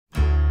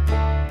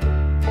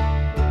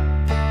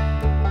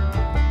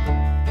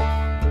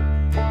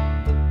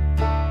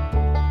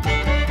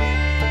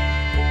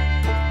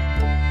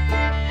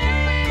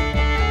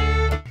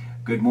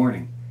Good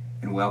morning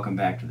and welcome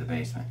back to the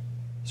basement.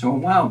 So a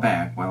while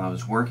back, while I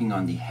was working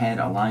on the head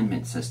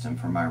alignment system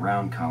for my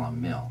round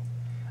column mill,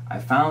 I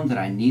found that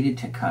I needed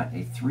to cut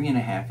a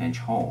 3.5-inch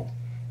hole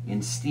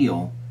in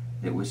steel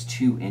that was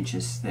 2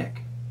 inches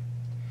thick.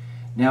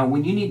 Now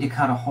when you need to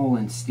cut a hole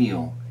in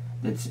steel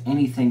that's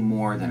anything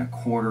more than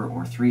 1/4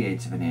 or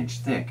 3/8 of an inch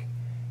thick,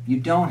 you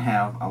don't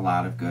have a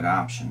lot of good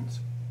options.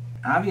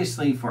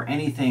 Obviously for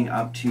anything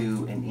up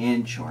to 1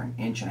 inch or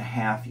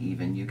 1.5 inches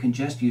even, you can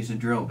just use a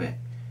drill bit,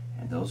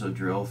 and those will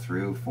drill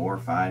through 4,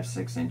 5,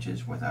 6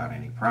 inches without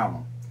any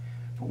problem.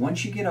 But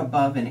once you get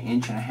above 1.5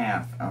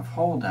 inches of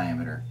hole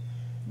diameter,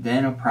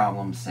 then a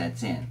problem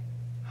sets in.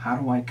 How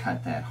do I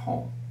cut that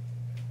hole?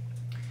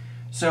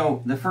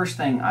 So the first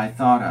thing I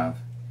thought of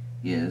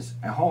is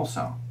a hole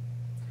saw.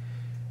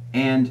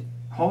 And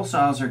hole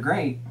saws are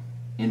great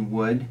in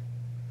wood.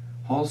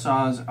 Hole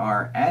saws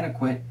are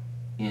adequate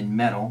in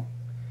metal.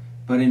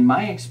 But in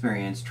my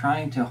experience,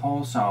 trying to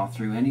hole saw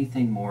through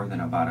anything more than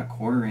about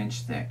 1/4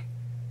 inch thick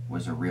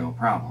was a real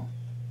problem.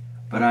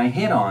 But I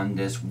hit on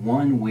this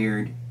one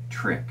weird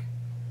trick,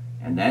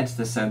 and that's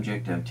the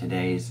subject of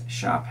today's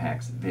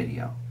ShopHacks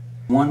video.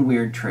 One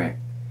weird trick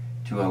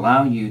to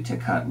allow you to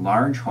cut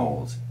large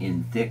holes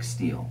in thick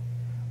steel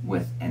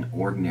with an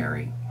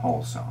ordinary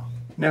hole saw.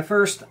 Now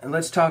first,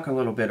 let's talk a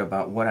little bit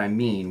about what I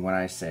mean when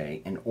I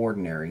say an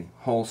ordinary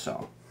hole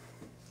saw.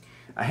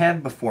 I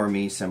have before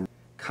me some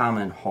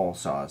common hole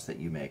saws that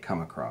you may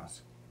come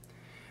across.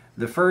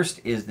 The first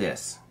is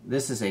this.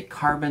 This is a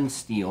carbon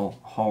steel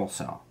hole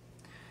saw.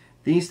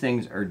 These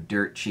things are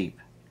dirt cheap.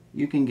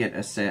 You can get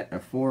a set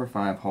of 4 or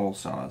 5 hole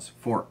saws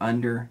for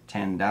under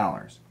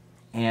 $10.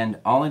 And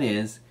all it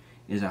is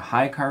a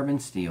high carbon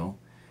steel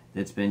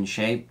that's been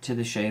shaped to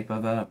the shape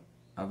of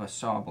a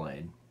saw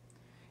blade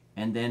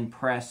and then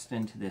pressed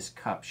into this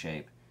cup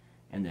shape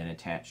and then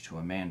attached to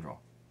a mandrel.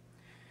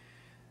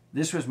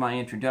 This was my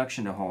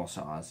introduction to hole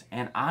saws,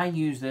 and I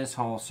use this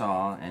hole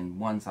saw and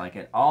ones like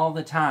it all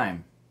the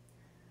time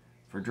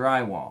for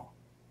drywall.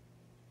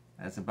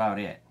 That's about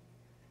it.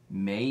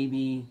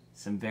 Maybe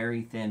some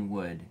very thin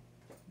wood,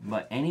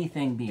 but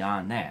anything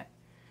beyond that,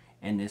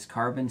 and this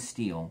carbon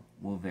steel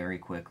will very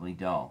quickly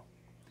dull.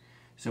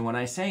 So when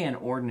I say an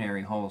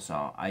ordinary hole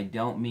saw, I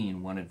don't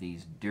mean one of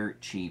these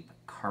dirt cheap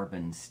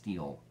carbon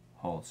steel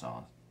hole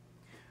saws.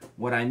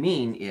 What I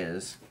mean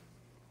is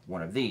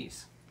one of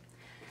these.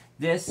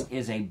 This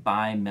is a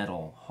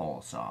bimetal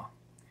hole saw.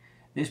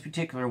 This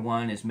particular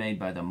one is made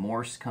by the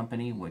Morse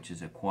company, which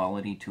is a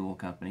quality tool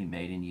company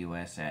made in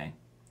USA.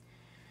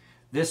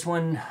 This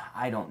one,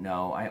 I don't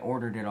know. I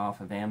ordered it off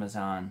of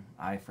Amazon.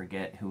 I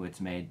forget who it's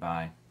made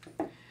by.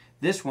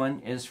 This one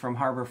is from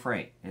Harbor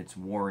Freight. It's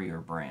Warrior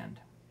brand.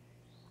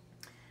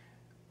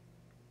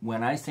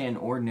 When I say an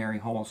ordinary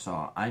hole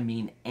saw, I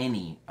mean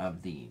any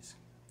of these.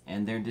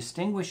 And their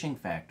distinguishing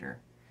factor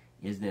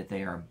is that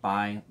they are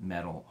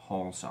bimetal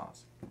hole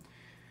saws.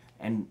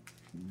 And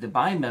the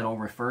bimetal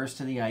refers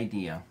to the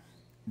idea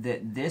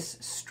that this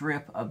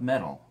strip of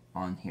metal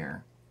on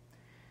here,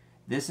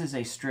 this is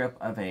a strip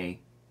of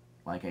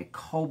like a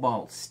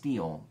cobalt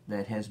steel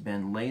that has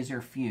been laser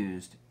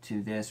fused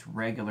to this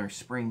regular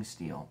spring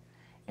steel,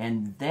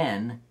 and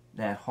then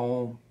that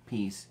whole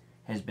piece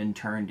has been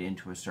turned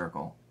into a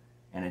circle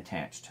and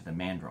attached to the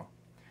mandrel.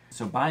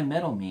 So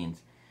bimetal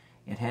means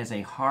it has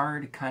a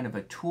hard kind of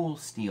a tool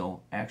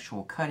steel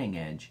actual cutting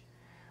edge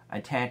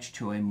attached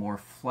to a more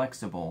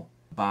flexible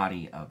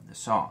body of the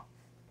saw.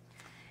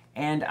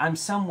 And I'm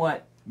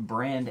somewhat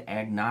brand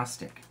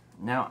agnostic.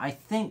 Now I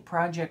think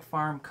Project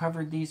Farm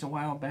covered these a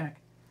while back,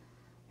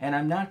 and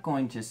I'm not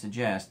going to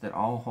suggest that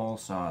all hole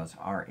saws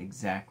are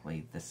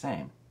exactly the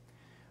same.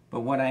 But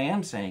what I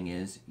am saying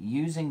is,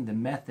 using the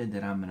method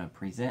that I'm going to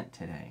present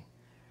today,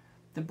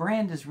 the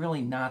brand is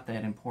really not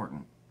that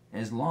important.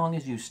 As long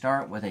as you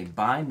start with a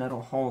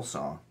bimetal hole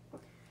saw,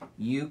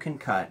 you can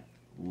cut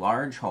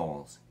large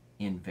holes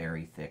in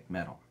very thick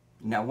metal.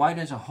 Now, why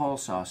does a hole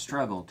saw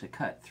struggle to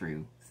cut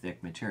through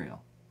thick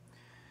material?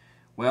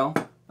 Well,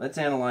 let's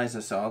analyze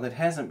a saw that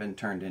hasn't been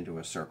turned into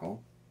a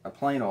circle, a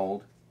plain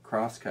old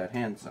cross-cut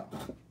handsaw.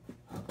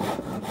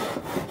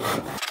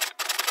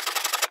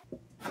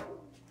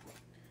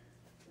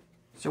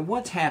 So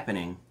what's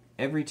happening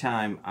every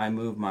time I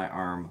move my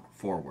arm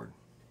forward?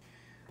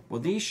 Well,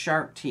 these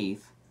sharp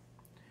teeth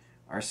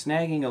are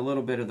snagging a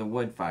little bit of the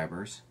wood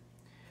fibers,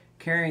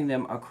 carrying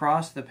them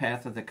across the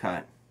path of the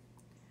cut,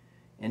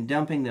 and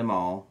dumping them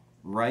all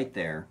right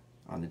there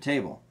on the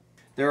table.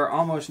 There are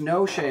almost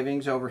no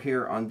shavings over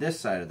here on this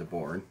side of the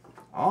board.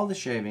 All the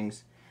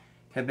shavings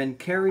have been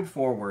carried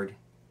forward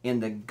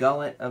in the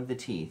gullet of the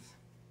teeth.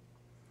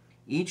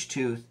 Each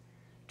tooth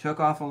took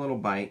off a little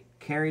bite,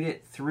 carried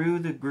it through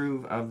the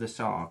groove of the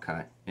saw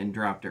cut, and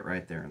dropped it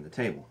right there on the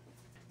table.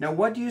 Now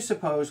what do you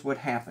suppose would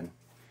happen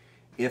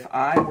if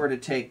I were to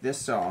take this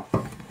saw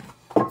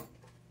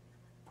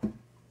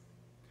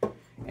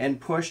and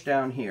push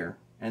down here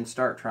and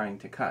start trying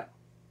to cut?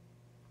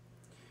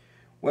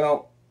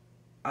 Well,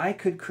 I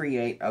could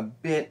create a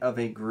bit of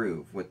a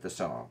groove with the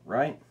saw,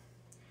 right?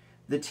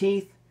 The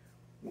teeth,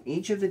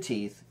 each of the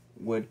teeth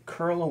would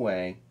curl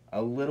away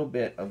a little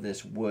bit of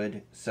this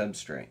wood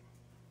substrate.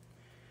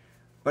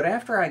 But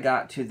after I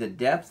got to the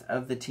depth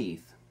of the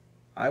teeth,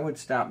 I would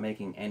stop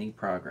making any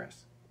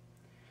progress,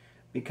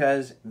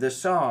 because the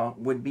saw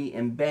would be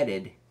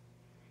embedded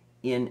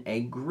in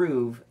a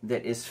groove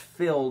that is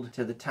filled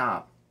to the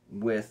top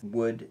with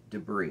wood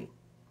debris.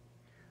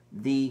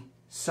 The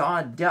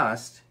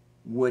sawdust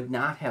would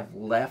not have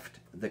left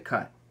the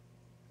cut.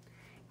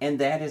 And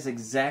that is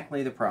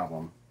exactly the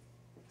problem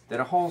that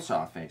a hole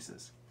saw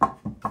faces.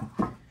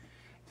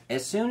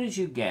 As soon as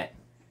you get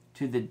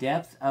to the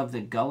depth of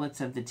the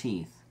gullets of the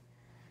teeth,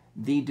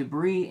 the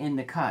debris in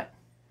the cut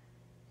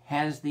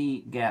has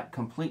the gap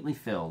completely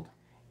filled,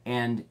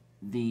 and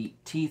the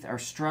teeth are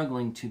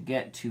struggling to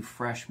get to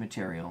fresh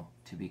material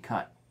to be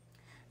cut.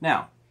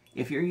 Now,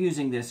 if you're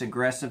using this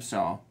aggressive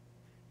saw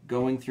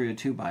going through a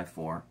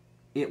 2x4,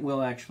 it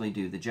will actually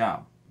do the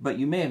job. But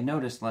you may have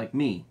noticed, like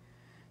me,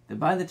 that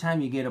by the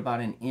time you get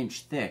about an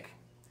inch thick,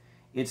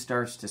 it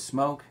starts to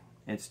smoke,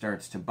 it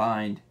starts to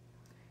bind,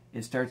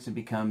 it starts to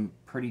become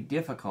pretty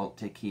difficult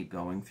to keep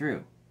going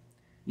through.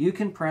 You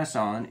can press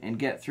on and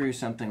get through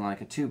something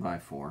like a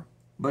 2x4,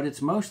 but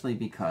it's mostly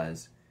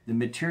because the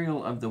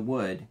material of the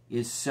wood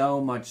is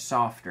so much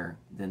softer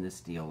than the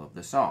steel of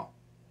the saw.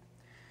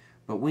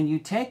 But when you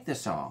take the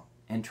saw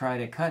and try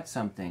to cut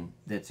something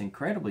that's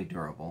incredibly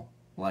durable,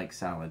 like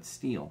solid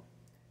steel,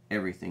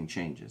 everything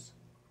changes.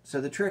 So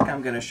the trick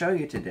I'm going to show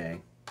you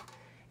today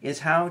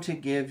is how to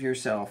give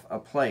yourself a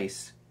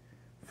place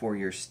for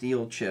your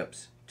steel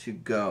chips to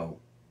go,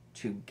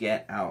 to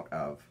get out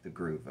of the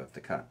groove of the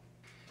cut.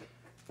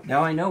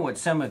 Now I know what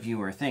some of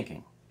you are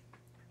thinking.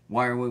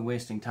 Why are we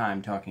wasting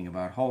time talking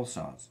about hole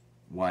saws?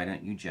 Why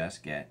don't you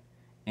just get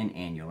an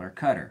annular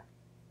cutter?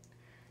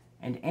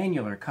 And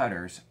annular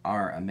cutters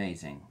are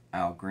amazing,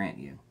 I'll grant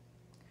you.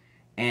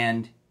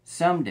 And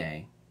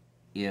someday,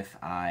 if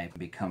I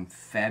become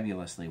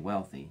fabulously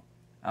wealthy,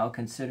 I'll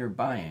consider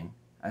buying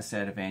a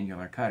set of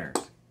annular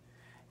cutters,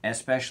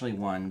 especially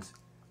ones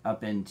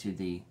up into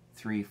the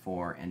 3,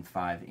 4, and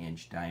 5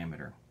 inch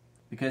diameter.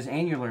 Because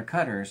annular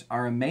cutters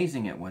are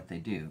amazing at what they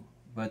do,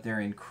 but they're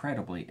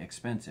incredibly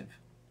expensive.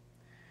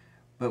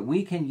 But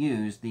we can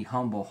use the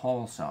humble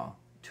hole saw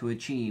to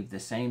achieve the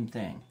same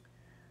thing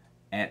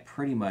at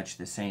pretty much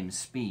the same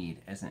speed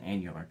as an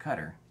annular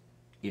cutter,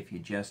 if you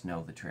just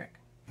know the trick.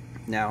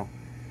 Now,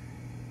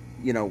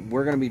 you know,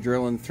 we're going to be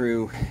drilling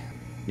through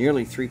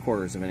nearly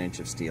 3/4 of an inch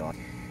of steel,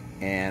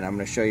 and I'm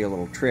going to show you a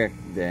little trick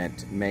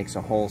that makes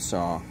a hole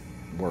saw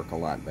work a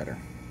lot better.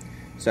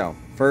 So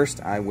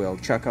first I will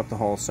chuck up the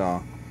hole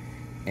saw,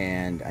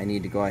 and I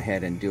need to go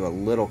ahead and do a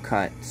little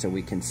cut so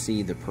we can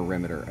see the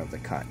perimeter of the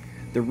cut.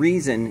 The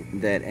reason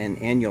that an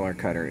annular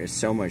cutter is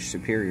so much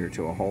superior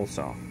to a hole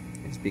saw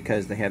is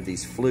because they have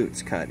these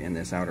flutes cut in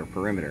this outer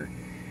perimeter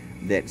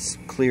that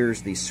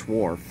clears the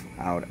swarf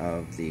out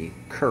of the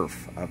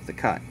kerf of the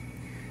cut.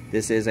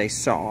 This is a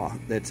saw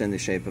that's in the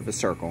shape of a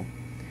circle,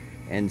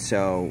 and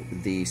so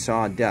the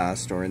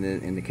sawdust, or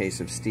in the case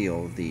of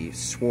steel, the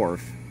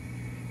swarf,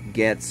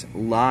 gets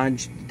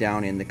lodged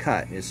down in the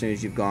cut. As soon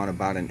as you've gone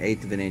about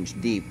 1/8 of an inch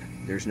deep,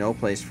 there's no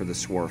place for the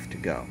swarf to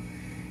go.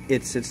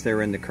 It sits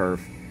there in the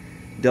kerf,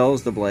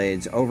 dulls the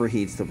blades,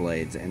 overheats the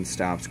blades, and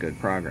stops good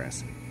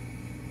progress.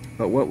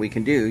 But what we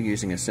can do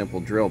using a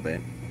simple drill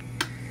bit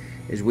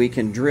is we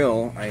can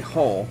drill a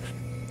hole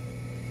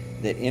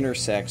that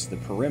intersects the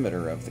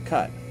perimeter of the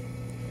cut,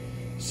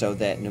 so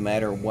that no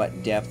matter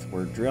what depth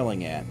we're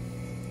drilling at,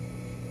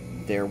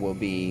 there will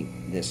be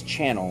this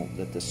channel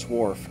that the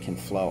swarf can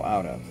flow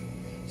out of.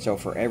 So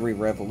for every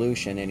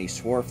revolution, any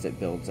swarf that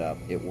builds up,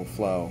 it will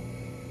flow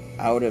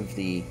out of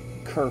the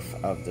kerf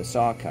of the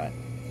saw cut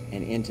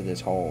and into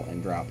this hole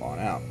and drop on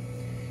out.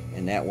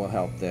 And that will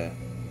help the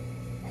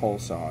hole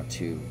saw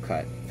to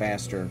cut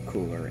faster,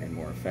 cooler, and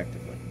more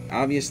effectively.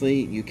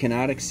 Obviously, you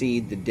cannot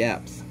exceed the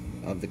depth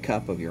of the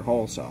cup of your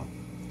hole saw,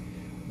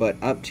 but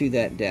up to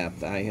that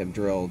depth I have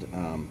drilled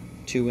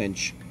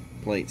 2-inch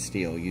plate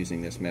steel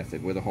using this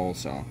method with a hole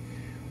saw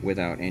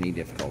without any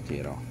difficulty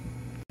at all.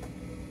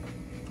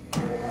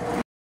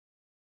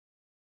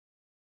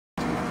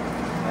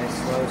 Nice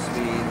slow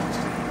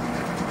speed.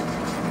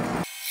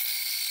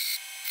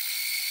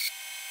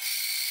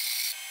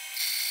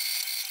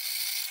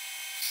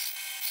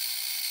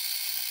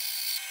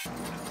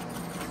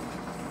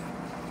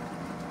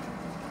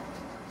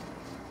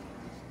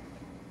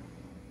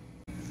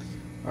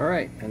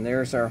 Alright, and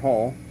there's our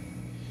hole,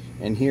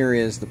 and here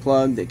is the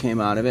plug that came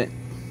out of it,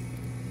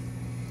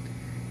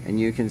 and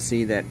you can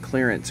see that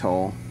clearance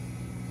hole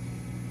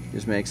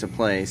just makes a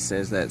place.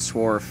 As that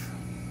swarf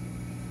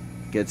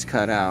gets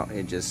cut out,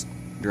 it just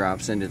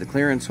drops into the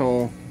clearance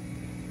hole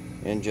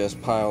and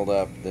just piled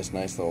up. This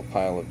nice little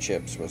pile of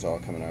chips was all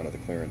coming out of the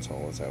clearance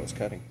hole as I was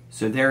cutting.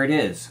 So there it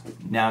is.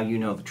 Now you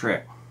know the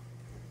trick.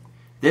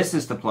 This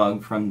is the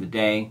plug from the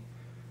day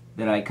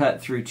that I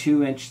cut through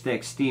 2-inch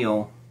thick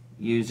steel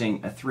using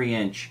a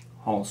 3-inch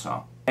hole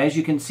saw. As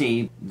you can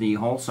see, the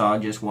hole saw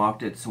just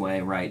walked its way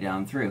right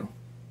down through.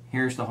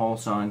 Here's the hole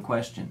saw in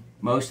question.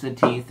 Most of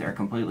the teeth are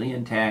completely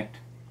intact,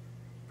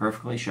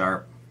 perfectly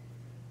sharp.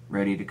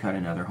 ready to cut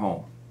another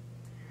hole.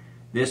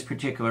 This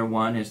particular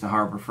one is the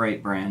Harbor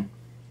Freight brand,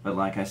 but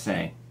like I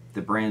say,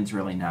 the brand's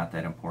really not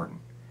that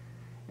important.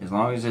 As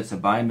long as it's a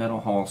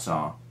bimetal hole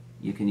saw,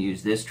 you can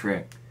use this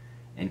trick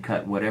and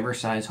cut whatever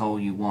size hole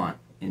you want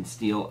in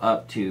steel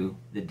up to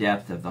the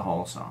depth of the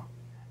hole saw.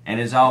 And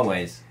as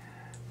always,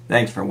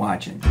 thanks for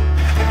watching.